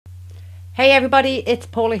Hey everybody, it's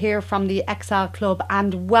Paula here from the Excel Club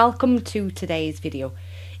and welcome to today's video.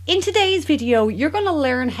 In today's video, you're going to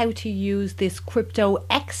learn how to use this crypto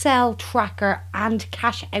Excel tracker and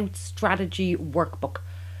cash out strategy workbook.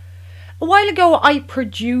 A while ago, I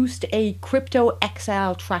produced a crypto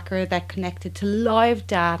Excel tracker that connected to live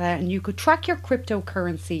data and you could track your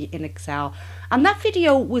cryptocurrency in Excel. And that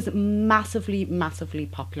video was massively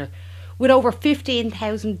popular, with over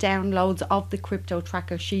 15,000 downloads of the crypto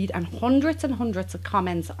tracker sheet and hundreds of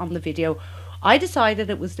comments on the video. I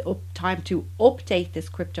decided it was time to update this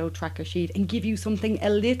crypto tracker sheet and give you something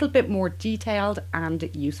a little bit more detailed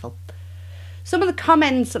and useful. Some of the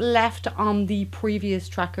comments left on the previous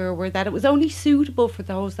tracker were that it was only suitable for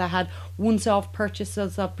those that had once-off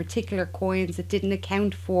purchases of particular coins. It didn't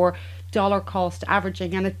account for dollar cost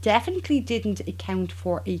averaging, and it definitely didn't account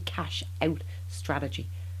for a cash out strategy.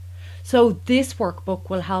 So this workbook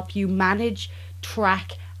will help you manage,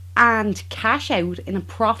 track and cash out in a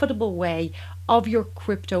profitable way of your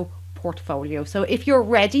crypto portfolio. So if you're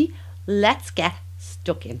ready, let's get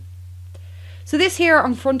stuck in. So this here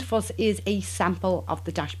in front of us is a sample of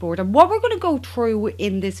the dashboard, and what we're going to go through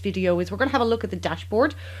in this video is we're going to have a look at the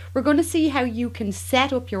dashboard. We're going to see how you can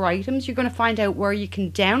set up your items. You're going to find out where you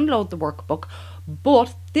can download the workbook,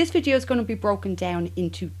 but this video is going to be broken down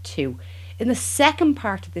into two. In the second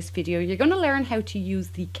part of this video, you're going to learn how to use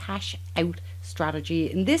the cash out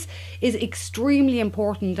strategy, and this is extremely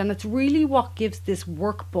important, and it's really what gives this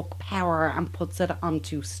workbook power and puts it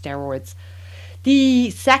onto steroids. The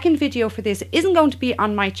second video for this isn't going to be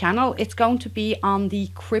on my channel, it's going to be on the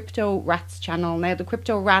Crptorats channel. Now, the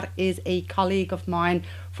Crptorat is a colleague of mine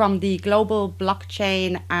from the global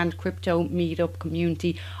blockchain and crypto meetup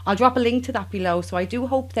community. I'll drop a link to that below, so I do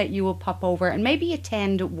hope that you will pop over and maybe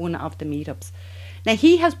attend one of the meetups. Now,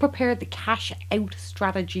 he has prepared the cash out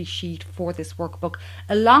strategy sheet for this workbook,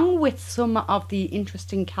 along with some of the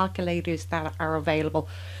interesting calculators that are available.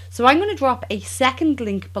 So I'm going to drop a second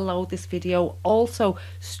link below this video, also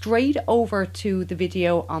straight over to the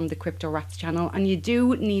video on the Crptorats channel, and you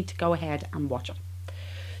do need to go ahead and watch it.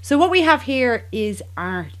 So what we have here is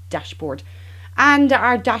our dashboard. And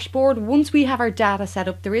our dashboard, once we have our data set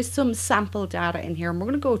up, there is some sample data in here, and we're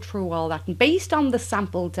going to go through all that. And based on the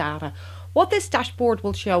sample data, what this dashboard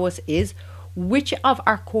will show us is which of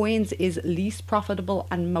our coins is least profitable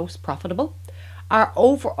and most profitable, our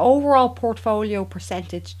overall portfolio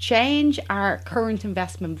percentage change, our current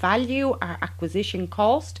investment value, our acquisition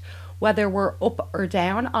cost, whether we're up or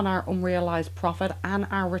down on our unrealized profit, and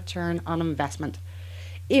our return on investment.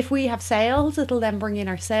 If we have sales, it'll then bring in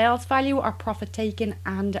our sales value, our profit taken,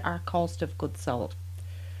 and our cost of goods sold.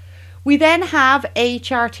 We then have a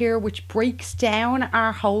chart here which breaks down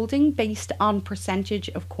our holding based on percentage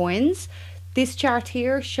of coins. This chart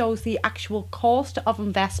here shows the actual cost of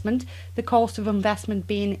investment, the cost of investment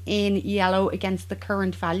being in yellow against the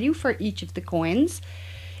current value for each of the coins.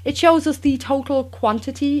 It shows us the total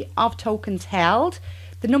quantity of tokens held,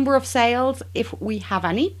 the number of sales if we have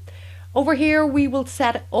any. Over here we will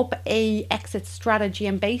set up a exit strategy,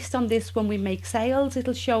 and based on this, when we make sales,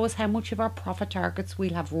 it'll show us how much of our profit targets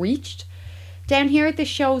we'll have reached. Down here this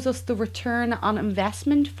shows us the return on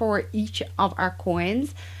investment for each of our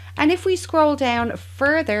coins, and if we scroll down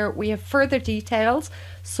further, we have further details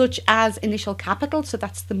such as initial capital, so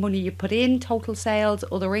that's the money you put in, total sales,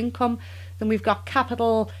 other income. Then we've got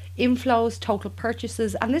capital inflows, total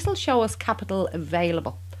purchases, and this will show us capital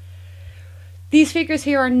available. These figures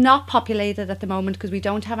here are not populated at the moment because we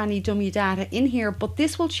don't have any dummy data in here, but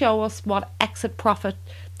this will show us what exit profit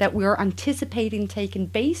that we're anticipating taking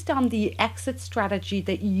based on the exit strategy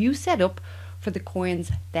that you set up for the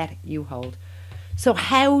coins that you hold. So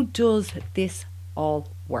how does this all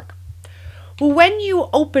work? Well, when you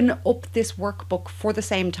open up this workbook for the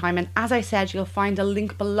same time, and as I said, you'll find a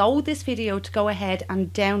link below this video to go ahead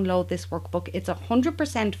and download this workbook. It's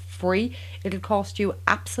 100% free. It'll cost you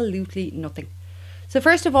absolutely nothing. So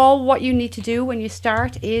first of all, what you need to do when you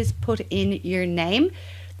start is put in your name.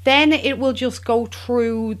 Then it will just go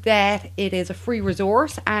through that it is a free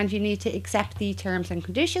resource and you need to accept the terms and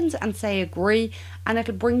conditions and say agree, and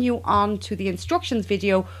it'll bring you on to the instructions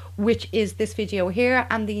video, which is this video here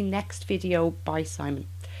and the next video by Simon.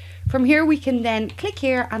 From here we can then click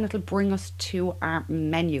here and it'll bring us to our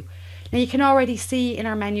menu. Now you can already see in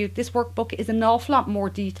our menu this workbook is an awful lot more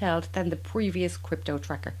detailed than the previous crypto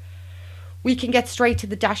tracker. We can get straight to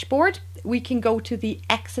the dashboard. We can go to the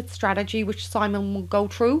exit strategy, which Simon will go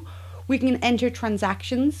through. We can enter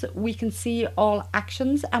transactions. We can see all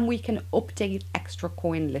actions, and we can update extra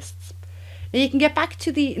coin lists. Now you can get back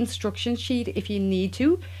to the instruction sheet if you need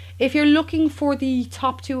to. If you're looking for the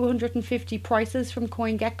top 250 prices from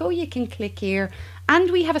CoinGecko, you can click here,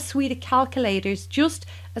 and we have a suite of calculators just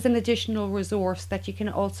as an additional resource that you can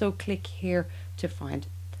also click here to find.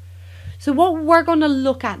 So what we're going to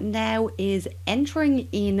look at now is entering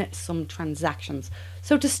in some transactions.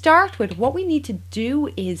 So to start with, what we need to do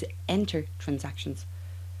is enter transactions.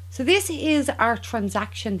 So this is our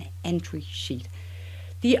transaction entry sheet.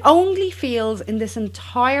 The only fields in this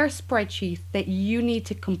entire spreadsheet that you need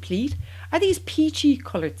to complete are these peachy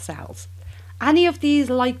coloured cells. Any of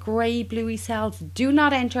these light grey bluey cells, do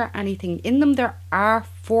not enter anything in them. There are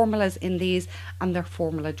formulas in these and they're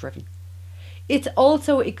formula driven. It's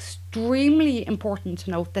also extremely important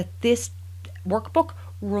to note that this workbook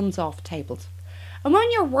runs off tables. And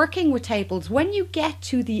when you're working with tables, when you get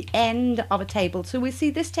to the end of a table, so we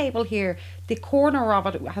see this table here, the corner of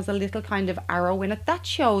it has a little kind of arrow in it. That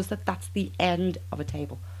shows that that's the end of a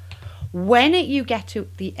table. When you get to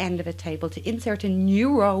the end of a table, to insert a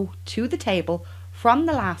new row to the table from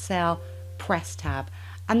the last cell, press tab.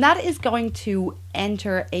 And that is going to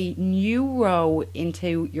enter a new row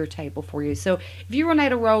into your table for you. So if you run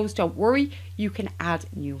out of rows, don't worry, you can add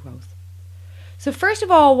new rows. So first of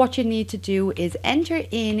all, what you need to do is enter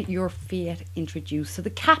in your fiat introduced, so the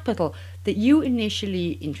capital that you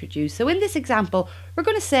initially introduced. So in this example, we're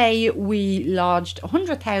going to say we lodged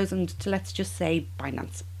 100,000 to, let's just say,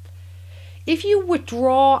 Binance. If you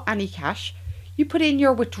withdraw any cash, you put in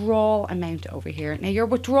your withdrawal amount over here. Now your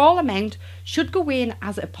withdrawal amount should go in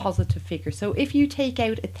as a positive figure. So if you take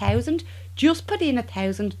out 1,000, just put in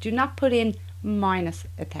 1,000, do not put in minus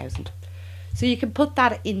 1,000. So you can put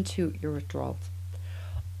that into your withdrawals.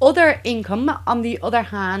 Other income, on the other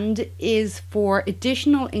hand, is for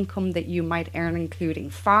additional income that you might earn, including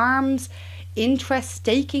farms, interest,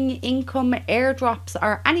 staking income, airdrops,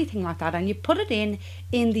 or anything like that, and you put it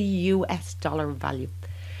in the US dollar value.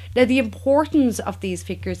 Now the importance of these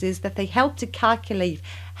figures is that they help to calculate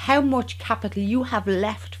how much capital you have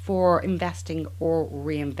left for investing or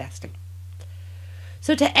reinvesting.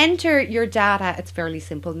 So to enter your data, it's fairly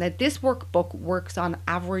simple. Now this workbook works on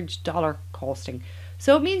average dollar costing.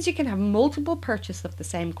 So it means you can have multiple purchases of the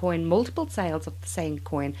same coin, multiple sales of the same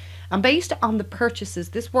coin. And based on the purchases,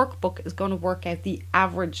 this workbook is going to work out the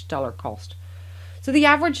average dollar cost. So the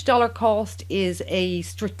average dollar cost is a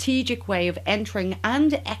strategic way of entering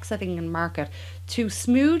and exiting in market to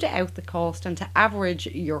smooth out the cost and to average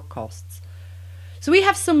your costs. So we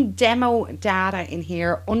have some demo data in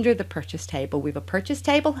here under the purchase table. We have a purchase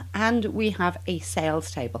table and we have a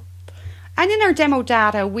sales table. And in our demo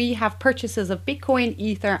data, we have purchases of Bitcoin,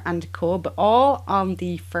 Ether and Cub all on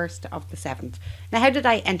the 1st of the 7th. Now, how did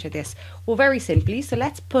I enter this? Well, very simply. So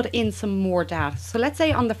let's put in some more data. So let's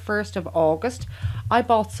say on the 1st of August, I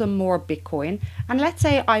bought some more Bitcoin. And let's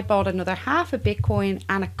say I bought another half a Bitcoin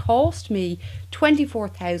and it cost me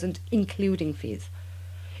 24,000 including fees.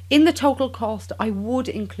 In the total cost, I would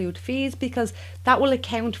include fees because that will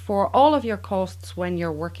account for all of your costs when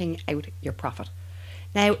you're working out your profit.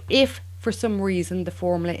 Now, if for some reason the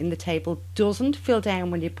formula in the table doesn't fill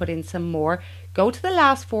down when you put in some more, go to the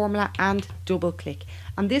last formula and double click.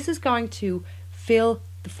 And this is going to fill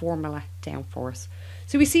the formula down for us.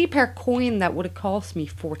 So we see per coin that would have cost me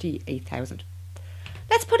 48,000.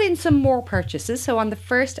 Let's put in some more purchases. So on the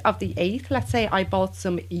 1st of the 8th, let's say I bought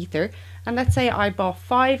some Ether. And let's say I bought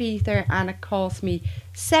 5 Ether and it cost me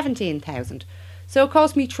 17,000. So it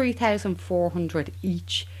cost me 3,400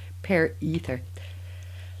 each per Ether.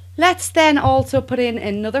 Let's then also put in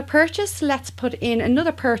another purchase. Let's put in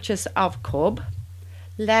another purchase of Cub.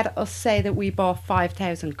 Let us say that we bought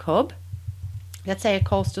 5,000 Cub. Let's say it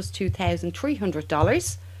cost us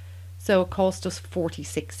 $2,300. So it cost us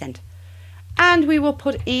 46 cents. And we will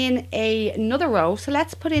put in another row. So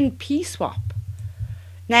let's put in PSwap.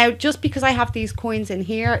 Now, just because I have these coins in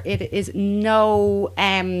here, it is no,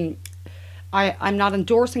 I'm not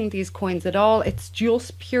endorsing these coins at all. It's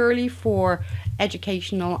just purely for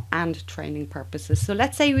educational and training purposes. So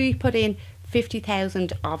let's say we put in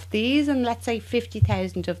 50,000 of these, and let's say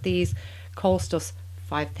 50,000 of these cost us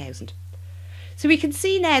 5,000. So we can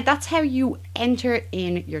see now that's how you enter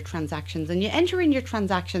in your transactions, and you enter in your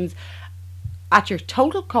transactions at your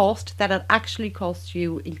total cost that it actually costs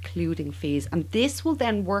you including fees, and this will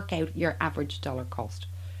then work out your average dollar cost.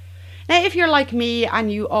 Now, if you're like me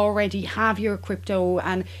and you already have your crypto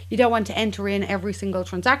and you don't want to enter in every single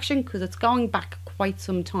transaction because it's going back quite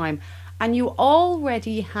some time, and you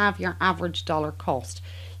already have your average dollar cost,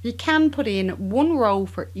 you can put in one row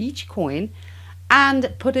for each coin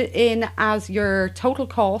and put it in as your total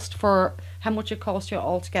cost for how much it cost you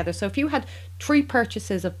altogether. So if you had 3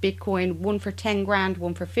 purchases of Bitcoin, one for 10 grand,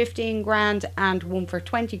 one for 15 grand, and one for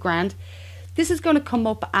 20 grand, this is going to come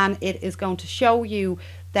up and it is going to show you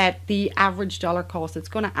that the average dollar cost, it's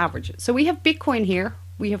going to average. So we have Bitcoin here.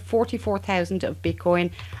 We have 44,000 of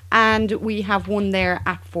Bitcoin and we have one there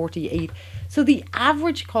at 48. So the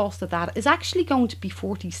average cost of that is actually going to be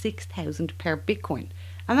 46,000 per Bitcoin.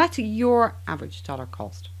 And that's your average dollar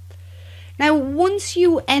cost. Now, once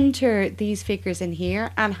you enter these figures in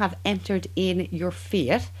here and have entered in your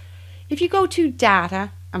fiat, if you go to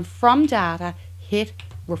data and from data, hit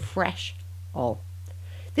refresh all.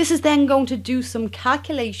 This is then going to do some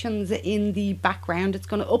calculations in the background. It's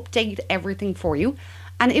going to update everything for you.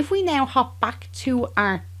 And if we now hop back to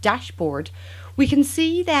our dashboard, we can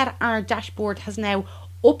see that our dashboard has now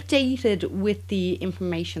updated with the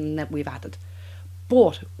information that we've added.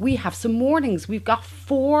 But we have some warnings. We've got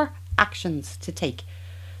 4 actions to take.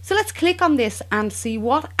 So let's click on this and see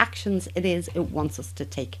what actions it is it wants us to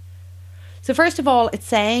take. So first of all, it's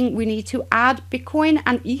saying we need to add Bitcoin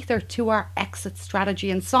and Ether to our exit strategy.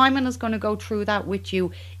 And Simon is going to go through that with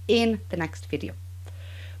you in the next video.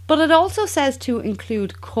 But it also says to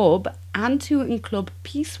include CUB and to include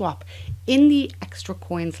PSwap in the extra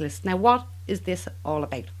coins list. Now, what is this all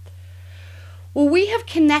about? Well, we have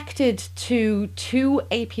connected to 2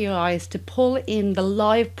 APIs to pull in the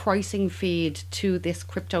live pricing feed to this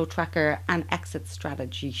crypto tracker and exit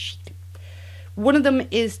strategy sheet. One of them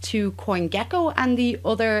is to CoinGecko and the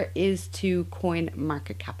other is to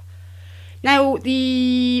CoinMarketCap. Now,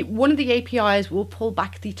 one of the APIs will pull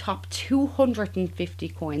back the top 250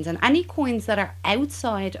 coins, and any coins that are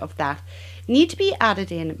outside of that need to be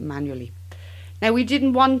added in manually. Now, we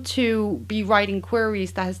didn't want to be writing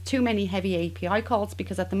queries that has too many heavy API calls,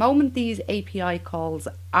 because at the moment these API calls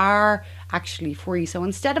are actually free. So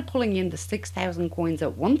instead of pulling in the 6,000 coins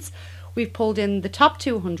at once, we've pulled in the top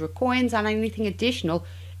 200 coins, and anything additional,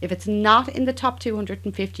 if it's not in the top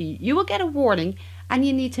 250, you will get a warning and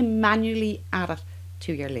you need to manually add it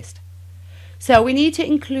to your list. So we need to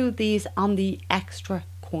include these on the extra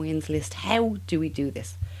coins list. How do we do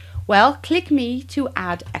this? Well, click me to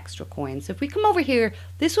add extra coins. If we come over here,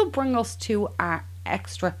 this will bring us to our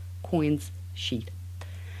extra coins sheet.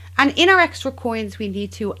 And in our extra coins, we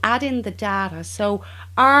need to add in the data. So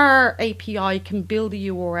our API can build a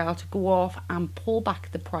URL to go off and pull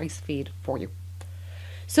back the price feed for you.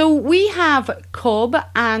 So we have CUB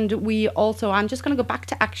and we also, I'm just going to go back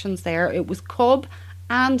to actions there. It was CUB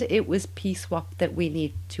and it was PSwap that we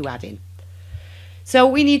need to add in. So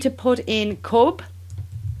we need to put in CUB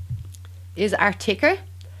is our ticker.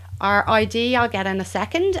 Our ID I'll get in a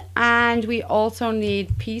second. And we also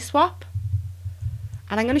need PSwap.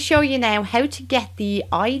 And I'm going to show you now how to get the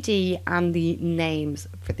ID and the names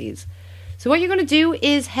for these. So what you're going to do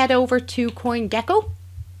is head over to CoinGecko.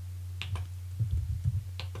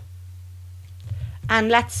 And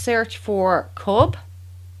let's search for CUB.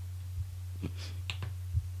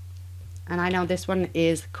 And I know this one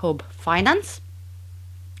is CUB Finance.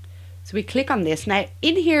 So we click on this. Now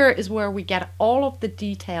in here is where we get all of the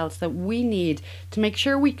details that we need to make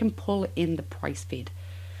sure we can pull in the price feed.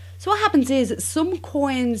 So what happens is some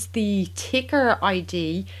coins, the ticker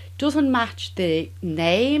ID doesn't match the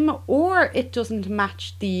name or it doesn't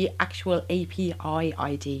match the actual API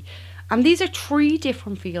ID. And these are 3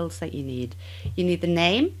 different fields that you need. You need the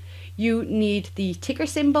name, you need the ticker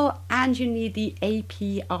symbol, and you need the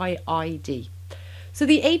API ID. So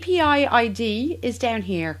the API ID is down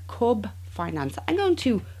here, CUB Finance. I'm going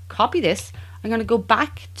to copy this. I'm going to go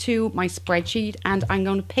back to my spreadsheet and I'm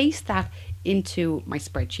going to paste that into my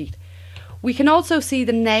spreadsheet. We can also see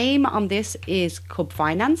the name on this is CUB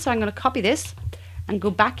Finance. So I'm going to copy this and go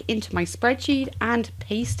back into my spreadsheet and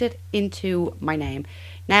paste it into my name.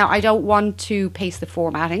 Now I don't want to paste the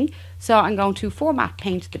formatting, so I'm going to format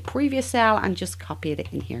paint the previous cell and just copy it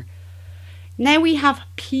in here. Now we have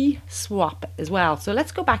PSwap as well. So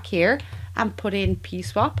let's go back here and put in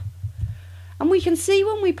PSwap. And we can see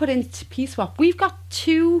when we put in PSwap, we've got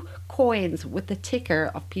 2 coins with the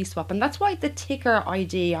ticker of PSwap. And that's why the ticker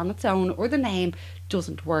ID on its own or the name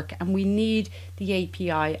doesn't work. And we need the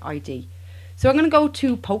API ID. So I'm going to go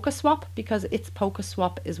to PokeSwap because it's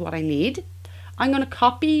PokeSwap is what I need. I'm going to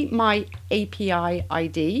copy my API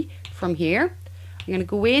ID from here. I'm going to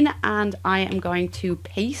go in and I am going to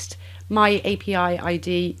paste my API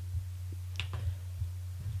ID.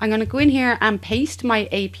 I'm going to go in here and paste my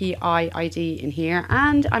API ID in here,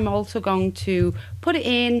 and I'm also going to put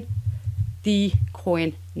in the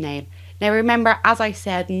coin name. Now remember, as I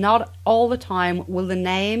said, not all the time will the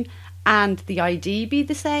name and the ID be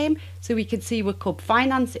the same. So we can see with Cub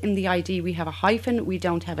Finance in the ID we have a hyphen, we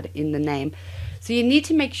don't have it in the name. So you need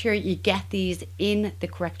to make sure you get these in the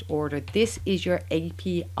correct order. This is your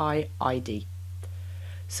API ID.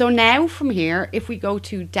 So now from here, if we go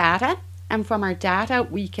to data, and from our data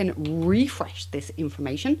we can refresh this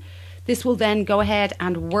information. This will then go ahead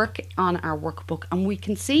and work on our workbook, and we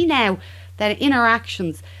can see now that in our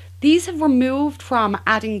actions, these have removed from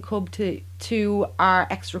adding Cub to our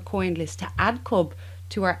extra coin list to add Cub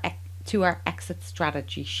to our exit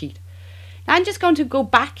strategy sheet. Now I'm just going to go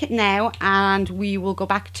back now, and we will go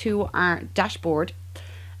back to our dashboard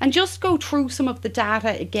and just go through some of the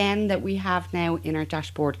data again that we have now in our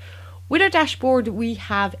dashboard. With our dashboard we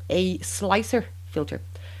have a slicer filter,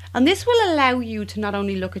 and this will allow you to not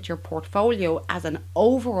only look at your portfolio as an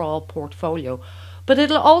overall portfolio, but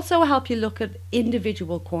it'll also help you look at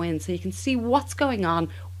individual coins so you can see what's going on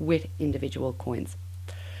with individual coins.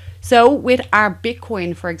 So with our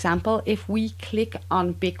Bitcoin, for example, if we click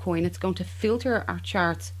on Bitcoin, it's going to filter our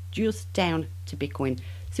charts just down to Bitcoin.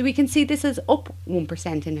 So we can see this is up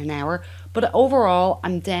 1% in an hour, but overall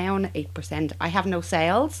I'm down 8%. I have no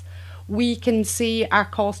sales. We can see our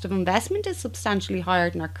cost of investment is substantially higher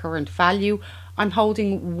than our current value. I'm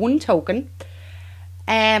holding one token.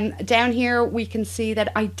 Down here we can see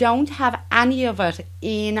that I don't have any of it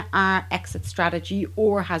in our exit strategy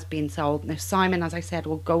or has been sold. Now Simon, as I said,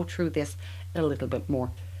 will go through this a little bit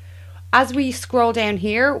more. As we scroll down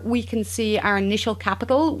here, we can see our initial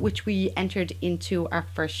capital, which we entered into our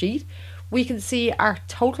first sheet. We can see our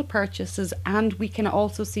total purchases, and we can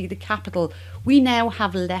also see the capital we now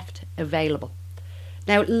have left available.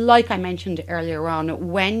 Now, like I mentioned earlier on,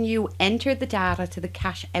 when you enter the data to the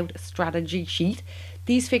cash out strategy sheet,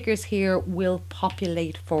 these figures here will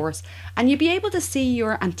populate for us, and you'll be able to see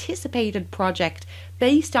your anticipated project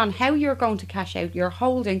based on how you're going to cash out your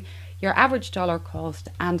holding, your average dollar cost,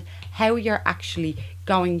 and how you're actually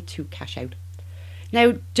going to cash out.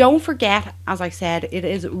 Now, don't forget, as I said, it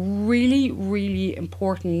is really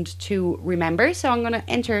important to remember. So I'm going to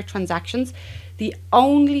enter transactions. The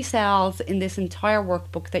only cells in this entire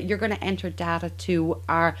workbook that you're going to enter data to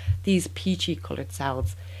are these peachy colored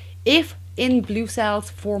cells. If in blue cells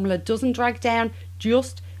formula doesn't drag down,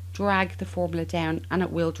 just drag the formula down and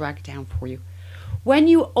it will drag down for you. When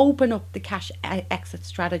you open up the cash exit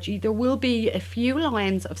strategy, there will be a few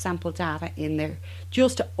lines of sample data in there.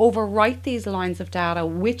 Just overwrite these lines of data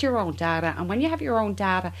with your own data, and when you have your own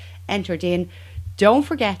data entered in, don't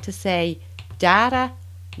forget to say data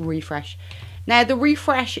refresh. Now the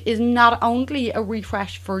refresh is not only a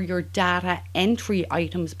refresh for your data entry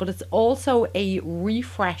items, but it's also a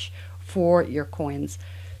refresh for your coins.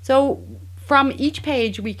 So from each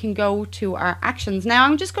page we can go to our actions. Now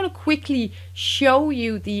I'm just going to quickly show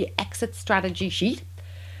you the exit strategy sheet.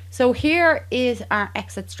 So here is our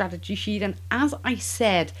exit strategy sheet, and as I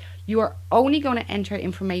said, you are only going to enter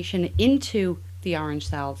information into the orange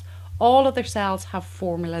cells. All other cells have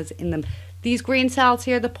formulas in them. These green cells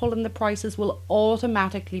here, the pull and the prices, will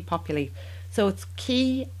automatically populate. So it's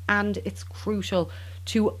key and it's crucial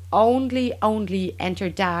to only enter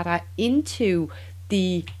data into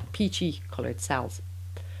the peachy colored cells.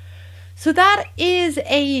 So that is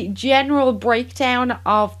a general breakdown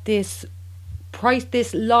of this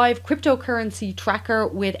live cryptocurrency tracker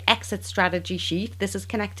with exit strategy sheet. This is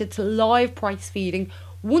connected to live price feeding.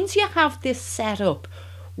 Once you have this set up,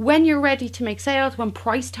 when you're ready to make sales, when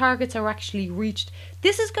price targets are actually reached,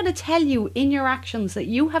 this is going to tell you in your actions that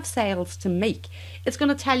you have sales to make. It's going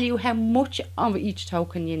to tell you how much of each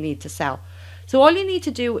token you need to sell. So all you need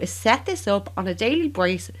to do is set this up on a daily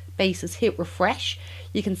basis, hit refresh.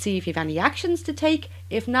 You can see if you have any actions to take.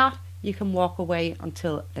 If not, you can walk away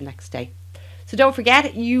until the next day. So don't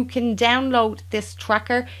forget, you can download this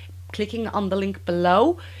tracker clicking on the link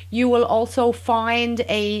below. You will also find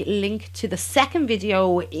a link to the second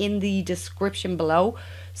video in the description below.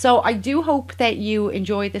 So I do hope that you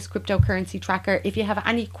enjoy this cryptocurrency tracker. If you have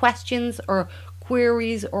any questions or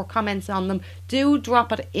queries or comments on them, do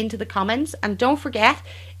drop it into the comments. And don't forget,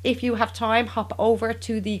 if you have time, hop over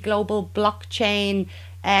to the global blockchain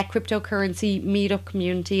cryptocurrency meetup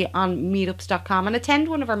community on meetups.com and attend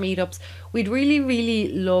one of our meetups. We'd really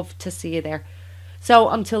love to see you there. So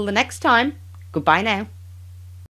until the next time, goodbye now.